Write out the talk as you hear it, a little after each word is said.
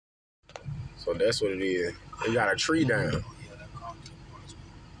So that's what it is. They got a tree down.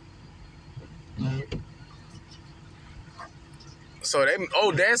 So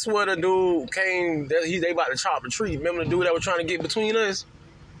that's where the dude came. They about to chop the tree. Remember the dude that was trying to get between us?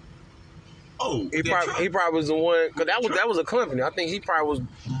 Oh, he probably was the one, because that was a company. I think he probably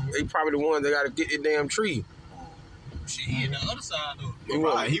the one that got to get the damn tree. Shit, he in the other side though.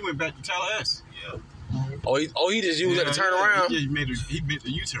 He went back to Tallahassee. Yeah. Oh, he just used it to turn around. He made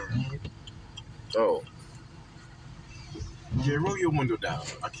the U-turn. Oh. Yeah, roll your window down.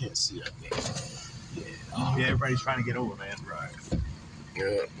 I can't see it. Yeah, everybody's trying to get over, man. Right.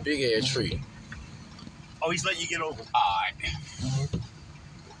 Yeah, big ass tree. Oh, he's letting you get over. Alright.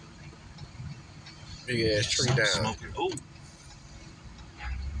 Big ass tree down. Smoking. Ooh.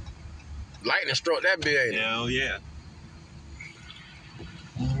 Lightning struck that bit, ain't it? Hell yeah.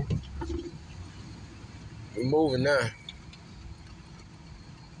 We moving now.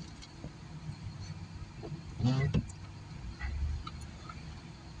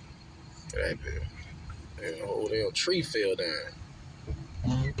 That bit. And the whole damn tree fell down.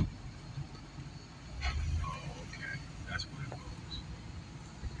 Oh, okay. That's what it was.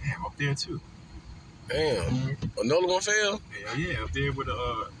 Damn, up there too. Damn. Another one fell? Yeah, up there with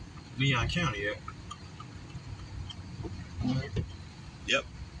Leon County, yeah. Yep.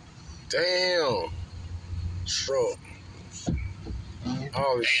 Damn. Struck.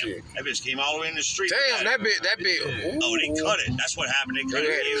 All this shit. That bitch came all the way in the street. Damn, that bit. Yeah. Oh, they cut it. That's what happened. They cut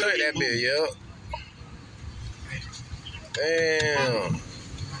They had to cut that bit, yeah. Damn.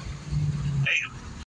 Damn.